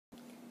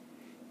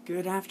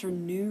Good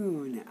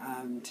afternoon.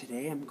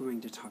 Today I'm going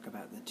to talk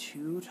about the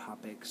two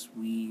topics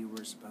we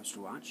were supposed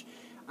to watch.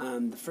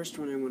 The first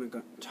one I want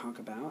to talk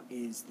about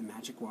is the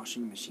Magic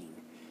Washing Machine.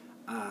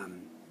 I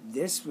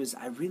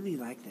really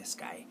like this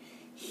guy.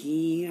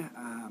 He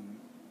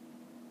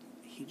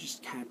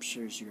just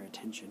captures your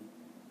attention.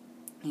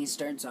 He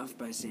starts off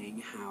by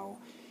saying how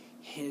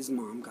his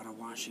mom got a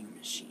washing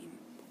machine,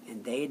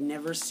 and they had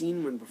never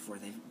seen one before.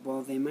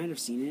 They might have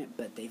seen it,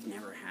 but they've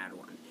never had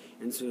one.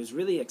 And so it was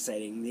really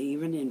exciting. They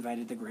even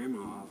invited the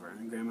grandma over,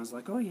 and grandma's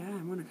like, oh yeah,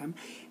 I want to come.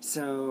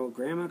 So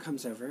grandma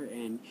comes over,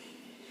 and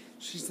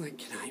she's like,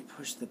 can I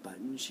push the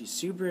button? She's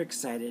super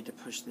excited to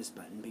push this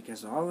button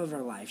because all of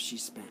her life she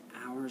spent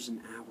hours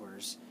and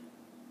hours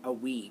a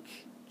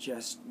week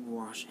just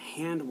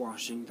hand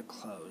washing the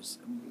clothes,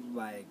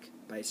 like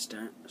by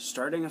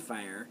starting a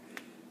fire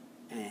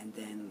and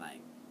then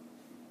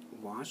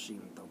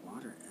washing the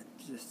water.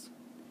 It's just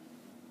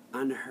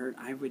unheard.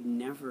 I would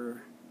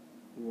never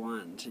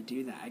want to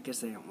do that. I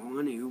guess they don't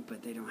want to,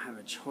 but they don't have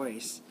a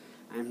choice.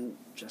 I'm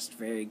just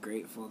very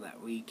grateful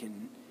that we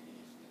can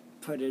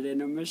put it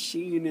in a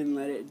machine and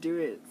let it do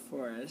it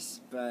for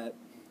us. But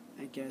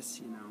I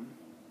guess,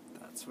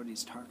 that's what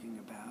he's talking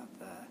about,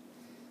 the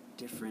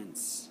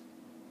difference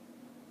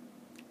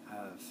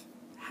of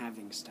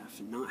having stuff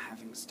and not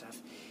having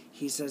stuff.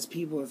 He says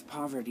people with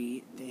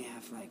poverty, they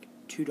have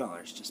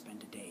 $2 to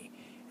spend a day,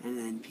 and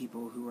then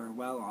people who are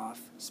well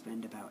off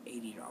spend about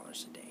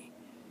 $80 a day.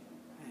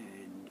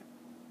 And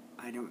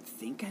I don't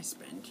think I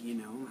spend,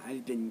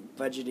 I've been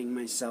budgeting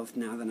myself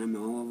now that I'm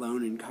all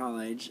alone in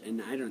college,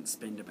 and I don't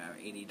spend about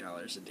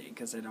 $80 a day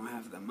because I don't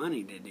have the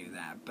money to do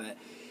that. But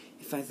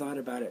if I thought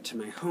about it to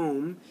my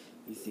home,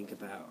 you think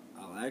about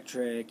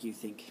electric, you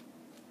think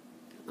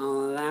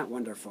all of that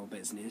wonderful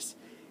business,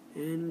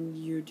 and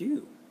you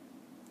do.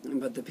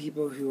 But the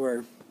people who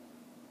are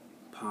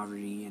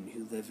poverty and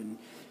who live in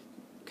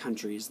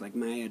countries like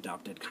my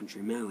adopted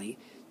country, Mali,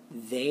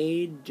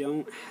 they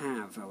don't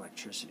have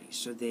electricity,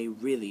 so they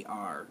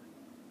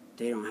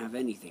don't have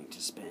anything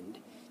to spend.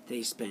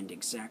 They spend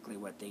exactly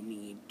what they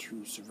need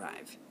to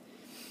survive.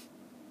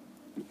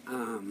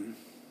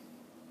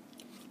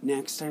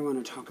 Next, I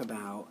want to talk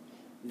about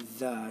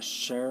the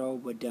Cheryl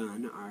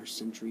Wadun, Our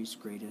Century's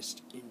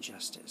Greatest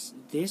Injustice.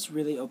 This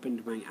really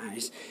opened my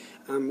eyes.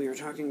 We were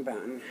talking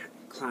about in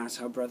class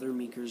how Brother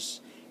Meeker's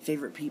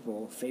favorite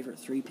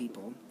three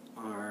people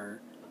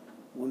are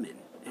women,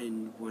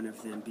 and one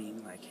of them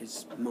being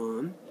his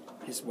mom,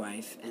 his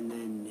wife, and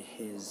then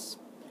his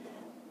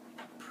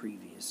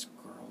previous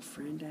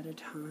girlfriend at a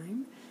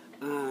time.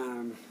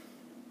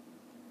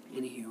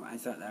 Anywho, I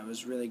thought that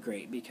was really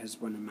great because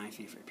one of my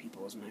favorite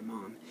people is my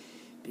mom,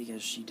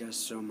 because she does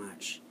so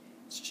much.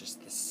 It's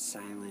just this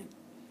silent.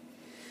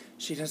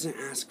 She doesn't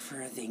ask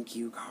for a thank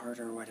you card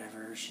or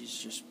whatever.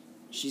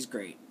 She's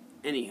great.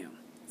 Anywho,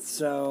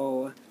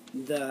 so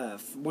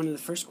one of the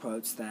first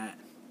quotes that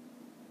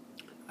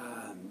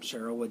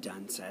Cheryl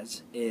Wadun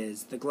says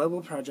is, the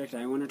global project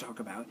I want to talk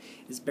about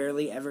is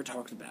barely ever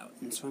talked about.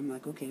 And so I'm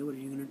like, okay, what are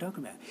you going to talk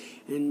about?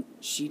 And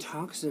she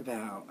talks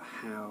about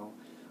how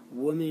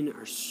women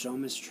are so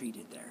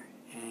mistreated there.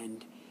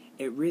 And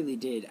it really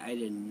did. I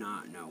did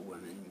not know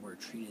women were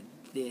treated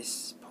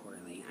this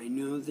poorly. I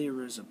know there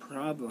was a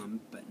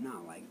problem, but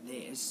not like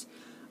this.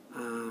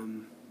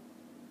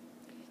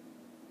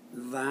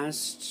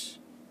 Last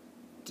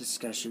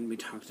discussion, we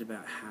talked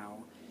about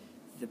how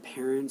the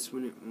parents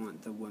wouldn't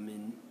want the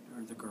women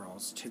or the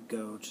girls to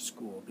go to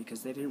school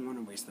because they didn't want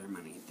to waste their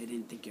money. They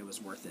didn't think it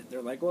was worth it.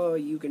 They're like, well,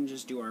 you can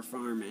just do our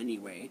farm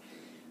anyway,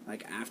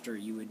 after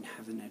you would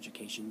have an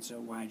education, so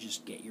why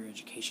just get your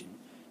education?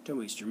 Don't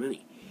waste your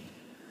money.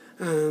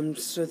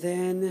 So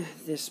then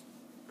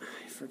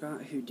I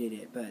forgot who did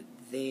it, but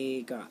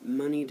they got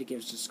money to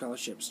give to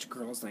scholarships to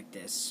girls like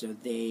this, so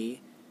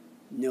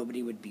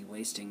nobody would be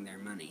wasting their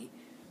money.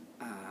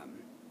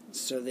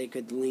 So they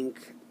could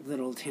link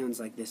little towns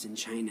like this in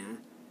China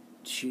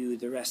to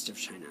the rest of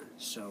China,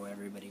 so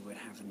everybody would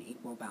have an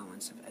equal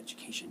balance of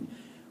education,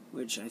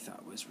 which I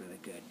thought was really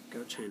good.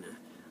 Go China.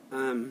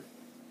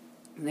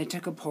 They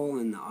took a poll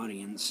in the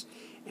audience,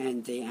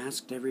 and they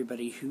asked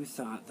everybody who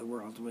thought the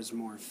world was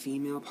more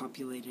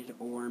female-populated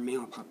or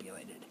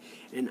male-populated.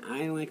 And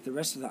I, like the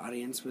rest of the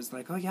audience, was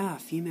like, oh yeah,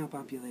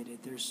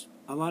 female-populated. There's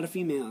a lot of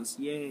females.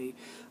 Yay.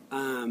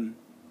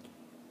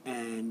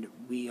 And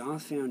we all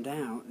found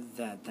out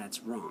that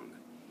that's wrong,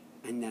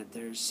 and that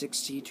there's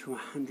 60 to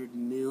 100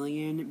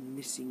 million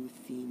missing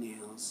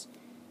females.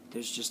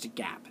 There's just a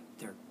gap.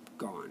 They're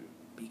gone,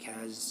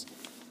 because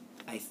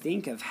I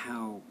think of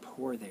how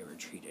poor they were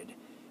treated.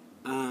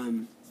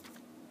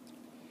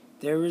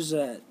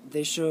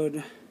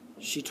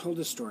 She told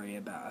a story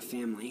about a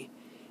family,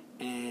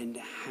 and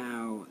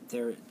how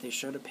they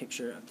showed a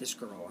picture of this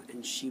girl,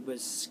 and she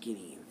was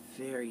skinny,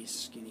 very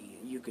skinny.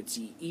 You could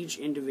see each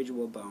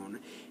individual bone,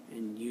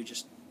 and you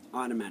just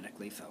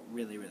automatically felt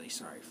really, really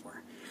sorry for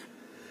her.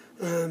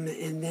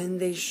 And then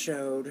they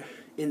showed,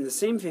 in the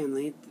same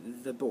family,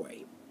 the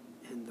boy,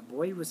 and the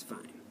boy was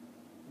fine,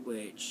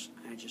 which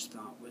I just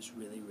thought was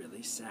really,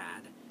 really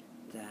sad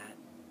that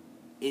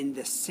in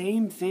the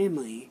same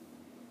family,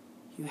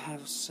 you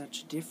have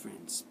such a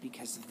difference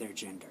because of their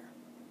gender.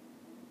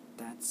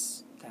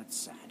 That's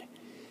sad.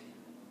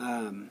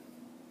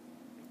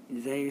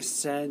 They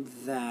said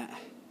that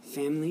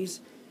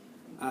families,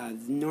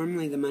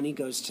 normally the money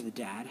goes to the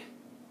dad,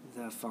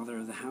 the father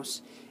of the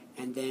house,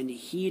 and then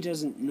he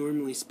doesn't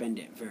normally spend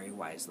it very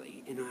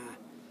wisely.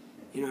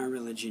 In our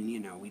religion,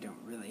 we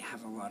don't really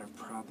have a lot of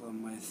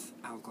problem with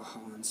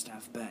alcohol and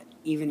stuff, but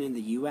even in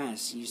the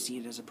U.S., you see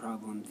it as a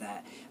problem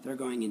that they're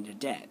going into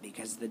debt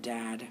because the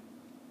dad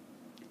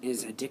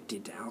is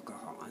addicted to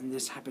alcohol, and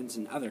this happens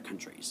in other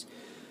countries.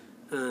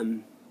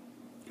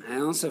 I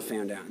also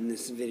found out in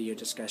this video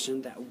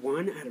discussion that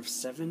 1 out of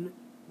 7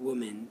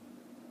 women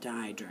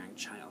die during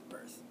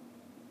childbirth.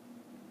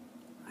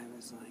 I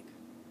was like,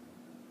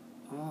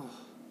 oh,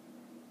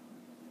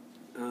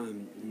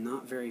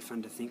 not very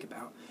fun to think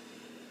about.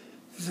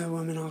 The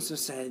woman also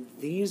said,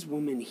 these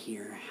women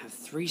here have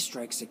 3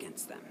 strikes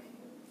against them.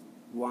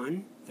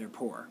 1, they're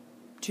poor.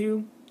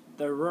 2,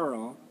 they're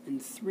rural.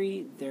 And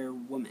 3, they're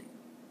women.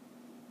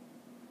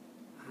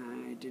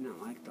 I did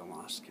not like the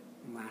last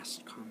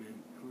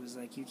comment. It was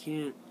like, you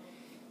can't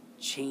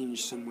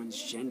change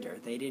someone's gender.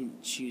 They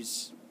didn't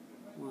choose...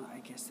 Well, I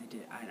guess they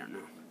did. I don't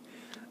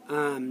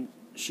know.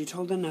 She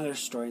told another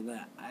story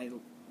that I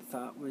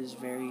thought was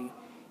very...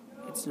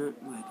 It's not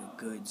like a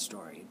good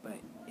story, but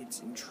it's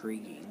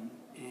intriguing,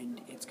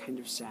 and it's kind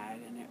of sad,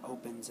 and it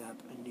opens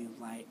up a new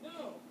light.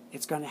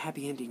 It's got a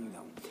happy ending,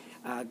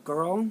 though.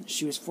 Girl,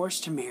 she was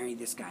forced to marry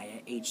this guy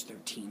at age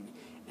 13,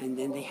 and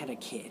then they had a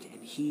kid,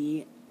 and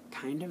he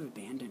kind of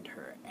abandoned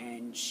her,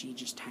 and she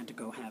just had to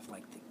go have,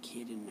 like, the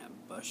kid in a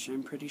bush,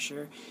 I'm pretty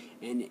sure,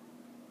 and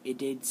it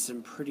did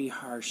some pretty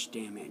harsh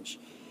damage,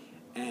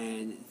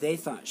 and they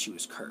thought she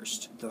was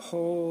cursed. The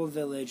whole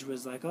village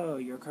was like, oh,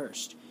 you're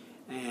cursed.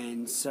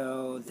 And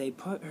so they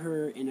put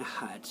her in a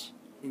hut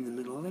in the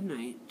middle of the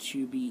night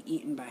to be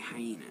eaten by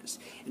hyenas.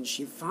 And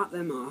she fought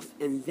them off,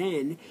 and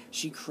then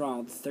she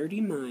crawled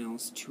 30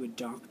 miles to a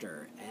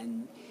doctor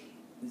and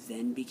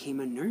then became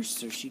a nurse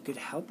so she could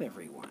help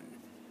everyone.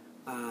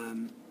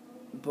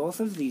 Both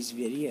of these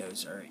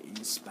videos are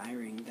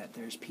inspiring that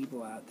there's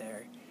people out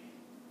there,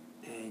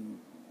 and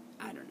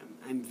I don't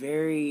know. I'm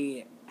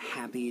very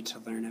happy to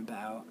learn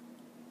about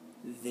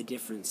the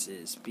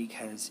differences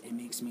because it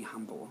makes me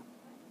humble.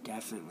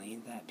 Definitely,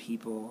 that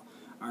people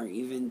are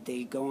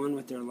they go on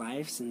with their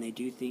lives and they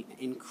do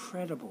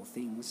incredible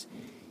things,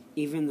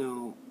 even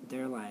though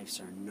their lives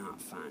are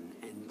not fun,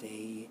 and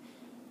they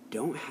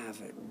don't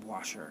have a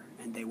washer,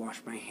 and they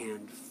wash by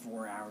hand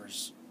 4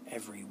 hours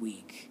every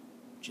week,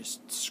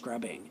 just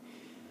scrubbing,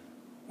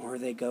 or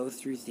they go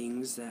through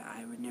things that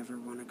I would never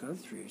want to go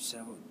through.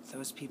 So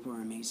those people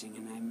are amazing,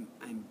 and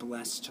I'm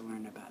blessed to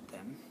learn about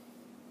them.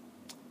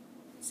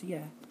 See ya.